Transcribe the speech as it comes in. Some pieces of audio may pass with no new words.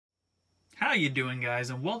How you doing, guys,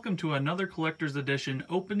 and welcome to another collector's edition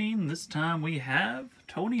opening. This time we have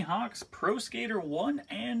Tony Hawk's Pro Skater 1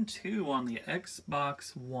 and 2 on the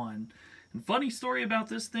Xbox One. And funny story about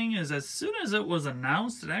this thing is, as soon as it was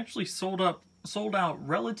announced, it actually sold out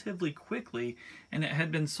relatively quickly, and it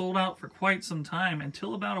had been sold out for quite some time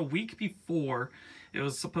until about a week before it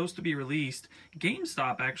was supposed to be released.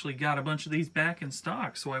 GameStop actually got a bunch of these back in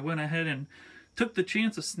stock, so I went ahead and took the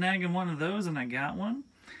chance of snagging one of those, and I got one.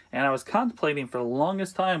 And I was contemplating for the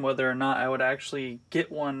longest time whether or not I would actually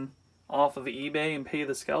get one off of eBay and pay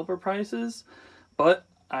the scalper prices. But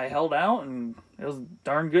I held out, and it was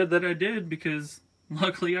darn good that I did, because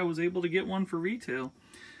luckily I was able to get one for retail.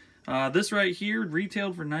 This right here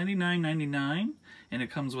retailed for $99.99, and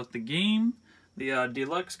it comes with the game, the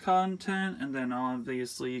deluxe content, and then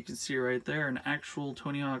obviously you can see right there an actual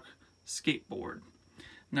Tony Hawk skateboard.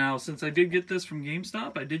 Now, since I did get this from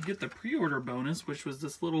GameStop, I did get the pre-order bonus, which was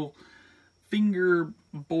this little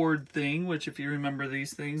fingerboard thing, which, if you remember,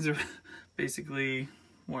 these things are basically,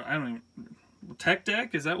 what, I don't even, Tech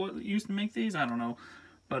Deck? Is that what used to make these? I don't know.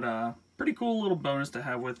 But pretty cool little bonus to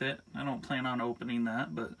have with it. I don't plan on opening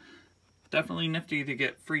that, but definitely nifty to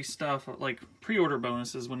get free stuff, like pre-order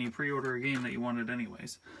bonuses when you pre-order a game that you wanted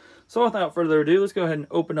anyways. So without further ado, let's go ahead and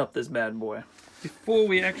open up this bad boy. Before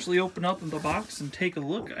we actually open up the box and take a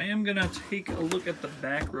look, I am going to take a look at the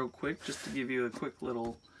back real quick, just to give you a quick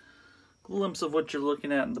little glimpse of what you're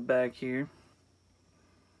looking at in the back here.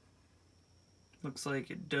 Looks like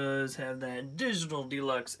it does have that digital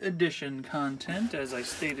deluxe edition content, as I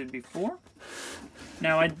stated before.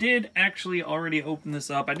 Now, I did actually already open this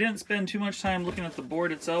up. I didn't spend too much time looking at the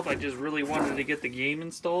board itself. I just really wanted to get the game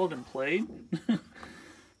installed and played.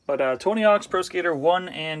 But Tony Hawk's Pro Skater 1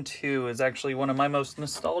 and 2 is actually one of my most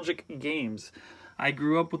nostalgic games. I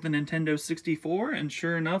grew up with the Nintendo 64, and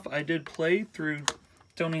sure enough, I did play through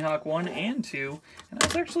Tony Hawk 1 and 2, and I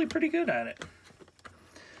was actually pretty good at it.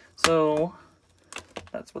 So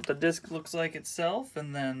that's what the disc looks like itself,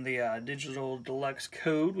 and then the digital deluxe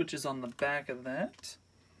code, which is on the back of that.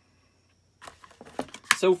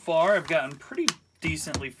 So far, I've gotten pretty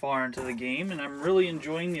decently far into the game, and I'm really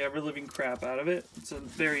enjoying the ever-living crap out of it. It's a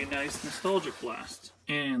very nice nostalgic blast.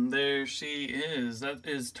 And there she is. That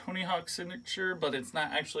is Tony Hawk's signature, but it's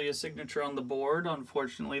not actually a signature on the board,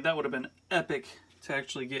 unfortunately. That would have been epic to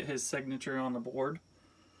actually get his signature on the board.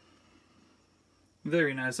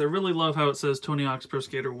 Very nice. I really love how it says Tony Hawk's Pro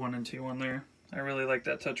Skater 1 and 2 on there. I really like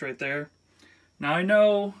that touch right there. Now, I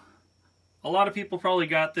know a lot of people probably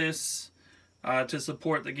got this to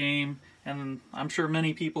support the game, and I'm sure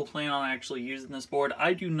many people plan on actually using this board.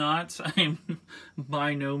 I do not. I am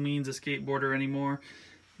by no means a skateboarder anymore.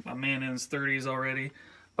 I'm a man in his 30s already.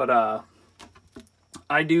 But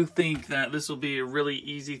I do think that this will be a really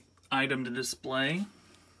easy item to display.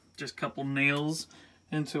 Just a couple nails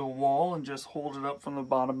into a wall and just hold it up from the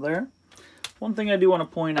bottom there. One thing I do want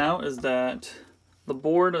to point out is that the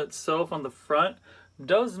board itself on the front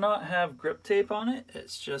does not have grip tape on it.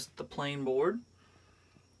 It's just the plain board,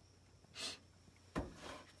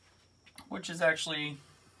 which is actually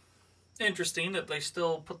interesting that they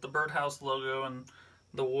still put the Birdhouse logo in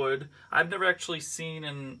the wood. I've never actually seen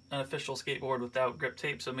an official skateboard without grip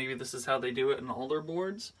tape, so maybe this is how they do it in all their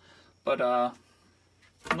boards. But a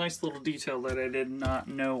nice little detail that I did not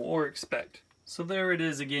know or expect. So there it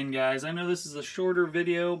is again, guys. I know this is a shorter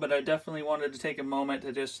video, but I definitely wanted to take a moment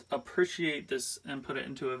to just appreciate this and put it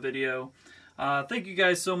into a video. Thank you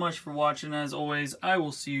guys so much for watching. As always, I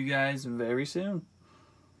will see you guys very soon.